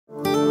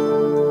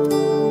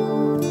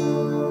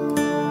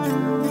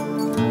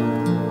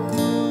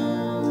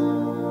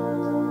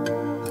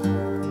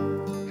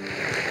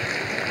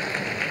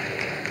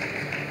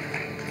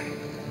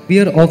we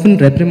are often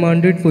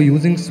reprimanded for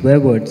using swear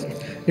words.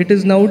 It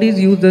is nowadays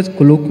used as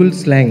colloquial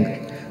slang.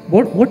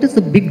 What is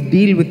the big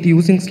deal with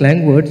using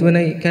slang words when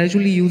I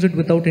casually use it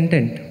without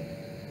intent?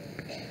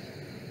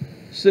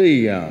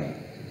 See,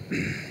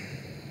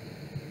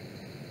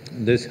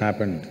 this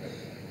happened.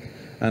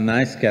 A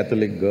nice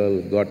Catholic girl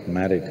got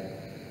married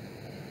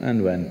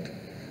and went.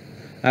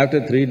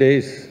 After 3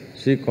 days,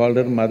 she called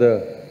her mother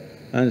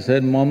and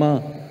said,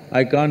 "Mama,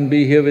 I can't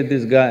be here with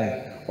this guy.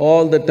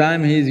 All the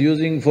time he's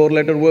using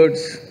four-letter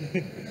words."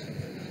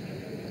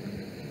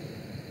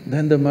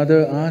 Then the mother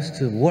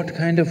asked, "What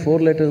kind of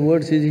four-letter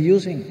words is he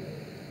using?"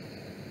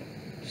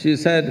 She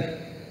said,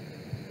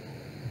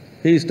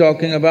 "He's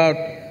talking about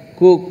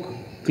cook,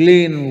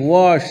 clean,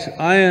 wash,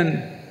 iron."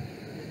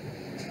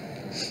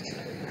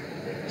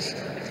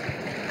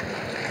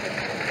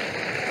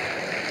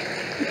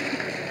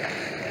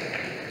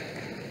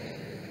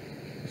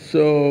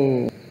 So,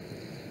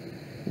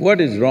 what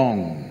is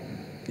wrong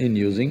in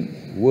using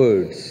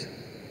words?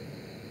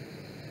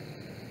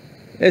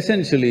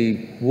 Essentially,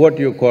 what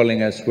you're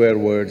calling as swear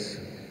words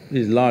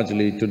is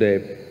largely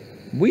today,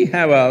 we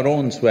have our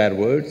own swear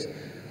words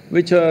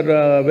which are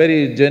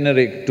very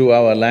generic to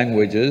our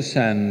languages,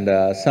 and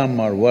some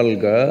are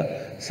vulgar,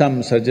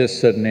 some suggest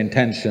certain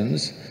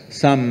intentions,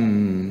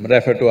 some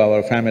refer to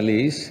our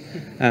families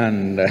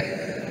and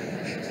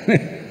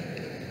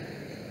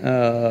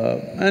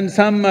and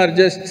some are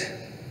just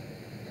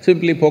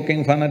simply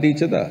poking fun at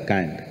each other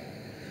kind.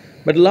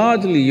 But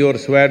largely your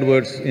swear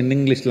words in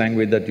English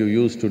language that you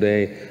use today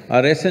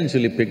are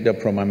essentially picked up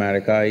from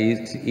America.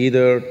 It's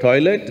either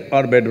toilet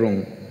or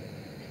bedroom,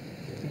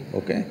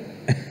 okay?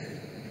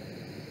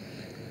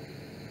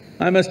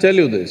 I must tell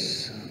you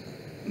this.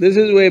 This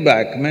is way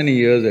back, many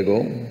years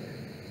ago.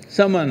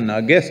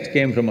 A guest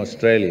came from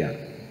Australia.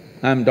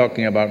 I'm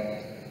talking about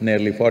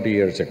nearly 40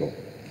 years ago.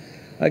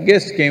 A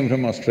guest came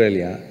from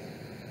Australia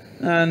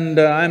and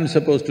I'm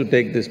supposed to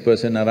take this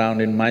person around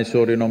in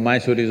Mysore. You know,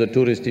 Mysore is a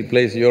touristy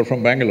place, you're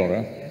from Bangalore,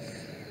 huh?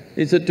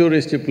 It's a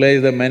touristy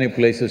place, there are many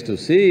places to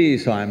see,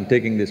 so I'm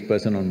taking this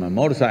person on my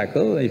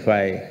motorcycle. If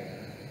I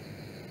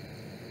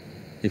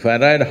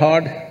ride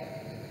hard,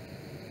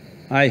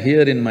 I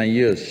hear in my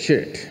ears,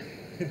 shit.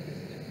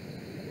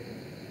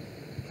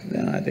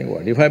 Then I think,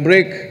 what? If I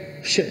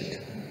brake, shit.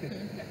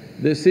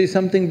 They see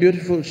something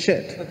beautiful,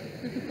 shit.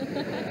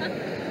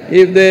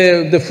 If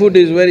the food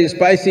is very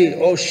spicy,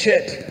 oh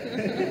shit.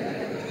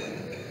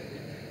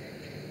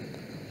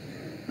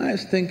 I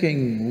was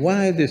thinking,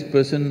 why this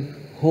person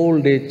whole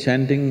day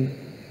chanting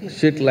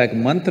shit like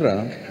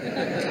mantra?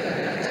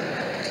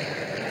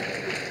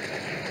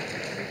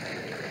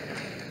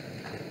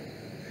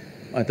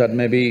 I thought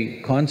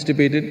maybe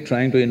constipated,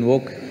 trying to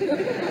invoke.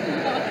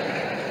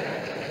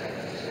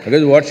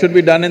 Because what should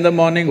be done in the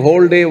morning,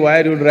 whole day,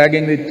 why are you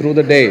dragging it through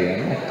the day,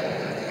 you know?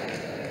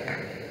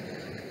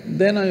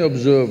 Then I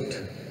observed,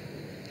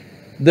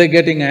 they're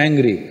getting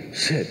angry,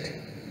 shit,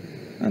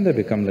 and they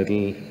become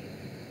little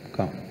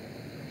calm.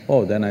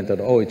 Oh, then I thought,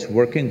 oh, it's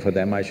working for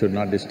them, I should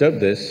not disturb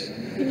this,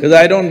 because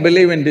I don't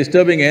believe in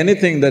disturbing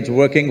anything that's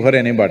working for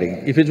anybody.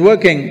 If it's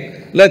working,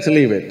 let's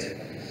leave it.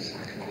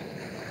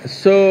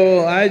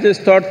 So I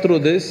just thought through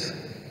this.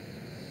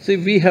 See,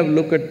 we have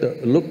looked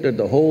at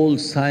the whole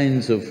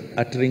science of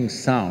uttering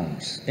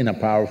sounds in a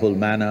powerful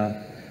manner,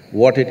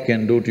 what it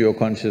can do to your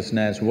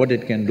consciousness, what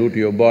it can do to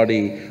your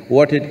body,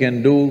 what it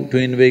can do to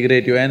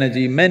invigorate your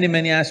energy,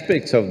 many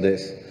aspects of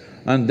this.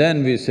 And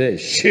then we say,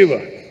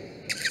 Shiva.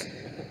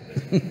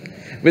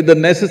 With the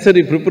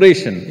necessary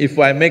preparation, if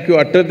I make you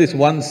utter this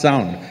one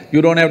sound,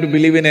 you don't have to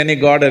believe in any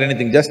god or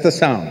anything, just the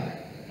sound.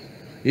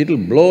 It'll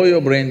blow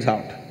your brains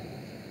out.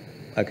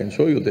 I can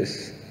show you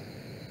this.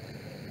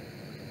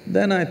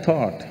 Then I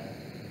thought,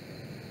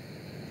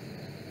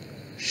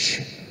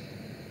 shit,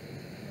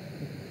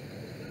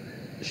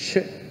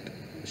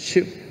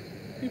 Shiv.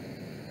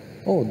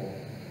 Oh,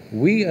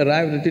 we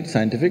arrived at it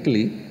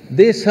scientifically,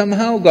 they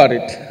somehow got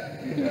it.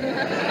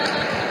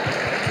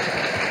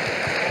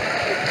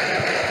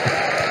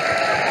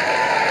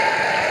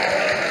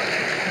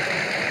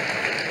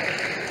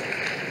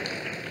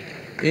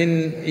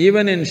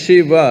 Even in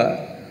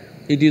Shiva,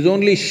 it is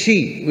only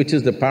Shi which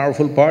is the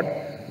powerful part,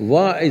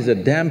 Va is a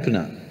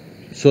dampener,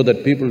 so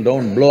that people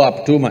don't blow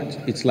up too much,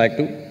 it's like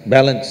to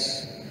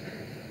balance.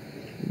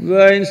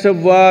 Instead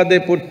of Va, they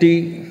put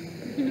T.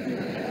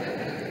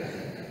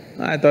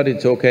 I thought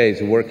it's okay,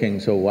 it's working,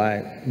 so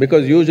why?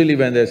 Because usually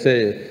when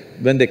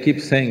they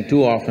keep saying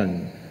too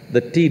often,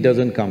 the T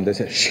doesn't come, they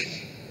say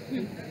shh.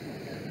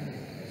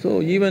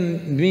 So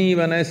even me,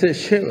 when I say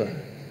Shiva,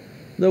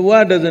 the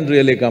Va doesn't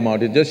really come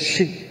out, it's just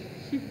shh.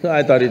 So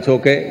I thought it's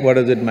okay, what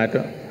does it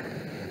matter?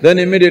 Then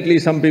immediately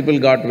some people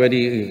got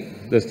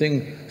this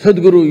thing,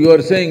 Sadhguru, you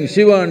are saying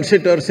Shiva and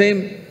shit are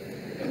same?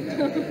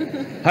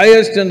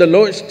 Highest and the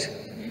lowest?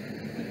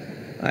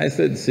 I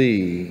said,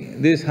 see,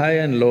 this high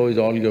and low is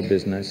all your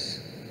business.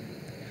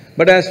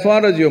 But as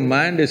far as your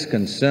mind is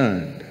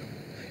concerned,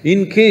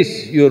 in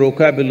case your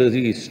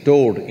vocabulary is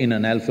stored in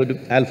an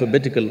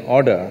alphabetical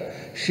order,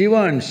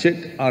 Shiva and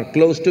shit are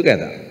close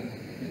together.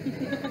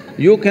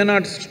 You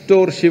cannot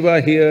store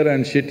Shiva here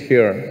and shit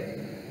here.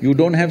 You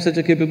don't have such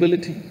a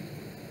capability.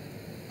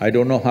 I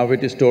don't know how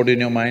it is stored in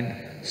your mind.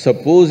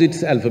 Suppose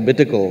it's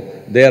alphabetical,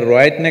 they are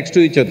right next to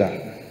each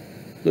other,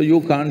 so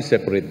you can't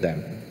separate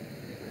them.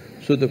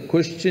 So the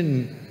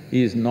question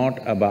is not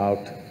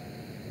about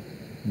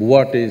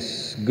what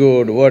is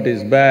good, what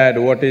is bad,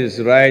 what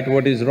is right,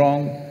 what is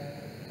wrong.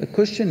 The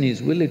question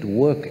is, will it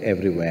work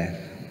everywhere?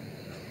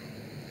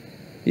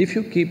 If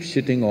you keep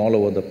shitting all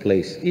over the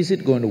place, is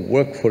it going to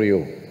work for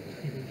you?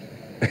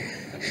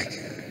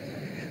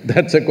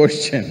 That's a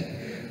question.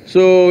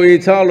 So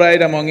it's all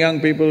right among young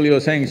people, you're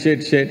saying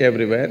shit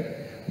everywhere,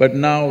 but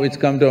now it's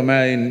come to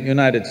in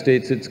United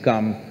States, it's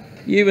come.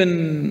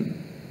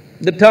 Even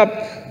the top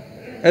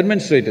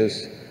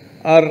administrators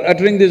are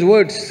uttering these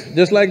words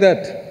just like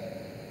that.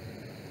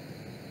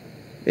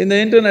 In the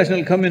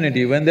international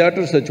community, when they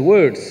utter such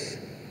words,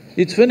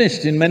 it's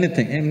finished in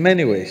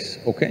many ways,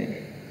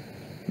 okay?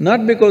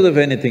 Not because of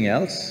anything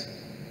else,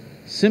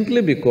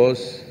 simply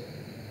because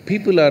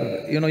people are…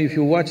 if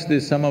you watch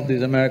some of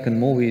these American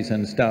movies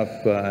and stuff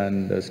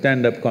and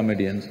stand-up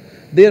comedians,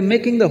 they are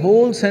making the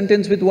whole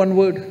sentence with one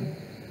word.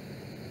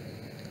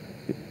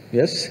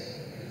 Yes?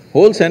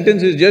 Whole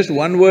sentence is just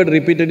one word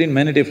repeated in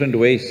many different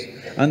ways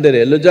and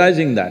they're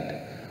elogizing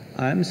that.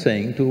 I'm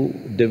saying to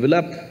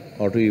develop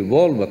or to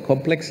evolve a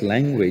complex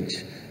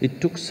language, it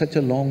took such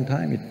a long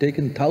time, it's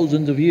taken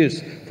thousands of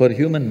years for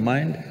human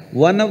mind.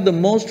 One of the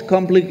most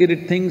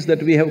complicated things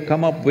that we have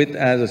come up with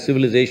as a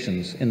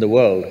civilizations in the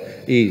world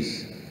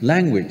is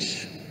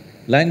language.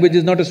 Language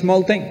is not a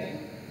small thing.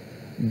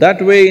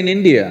 That way in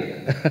India,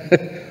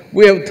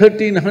 we have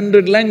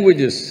 1300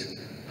 languages.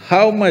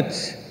 How much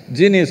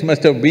genius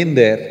must have been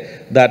there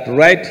that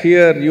right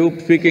here you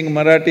speaking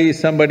Marathi,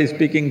 somebody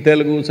speaking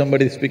Telugu,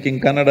 somebody speaking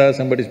Kannada,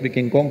 somebody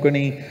speaking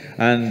Konkani,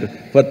 and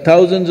for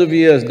thousands of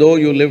years, though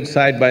you lived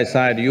side by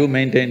side, you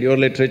maintained your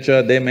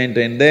literature, they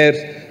maintained theirs,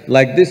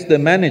 like this they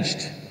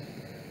managed.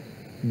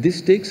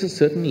 This takes a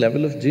certain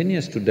level of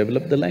genius to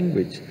develop the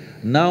language.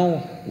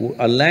 Now,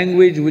 a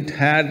language which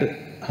had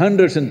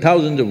hundreds and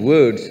thousands of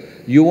words,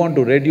 you want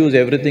to reduce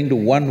everything to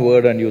one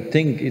word and you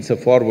think it's a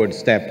forward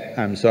step,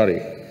 I'm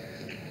sorry.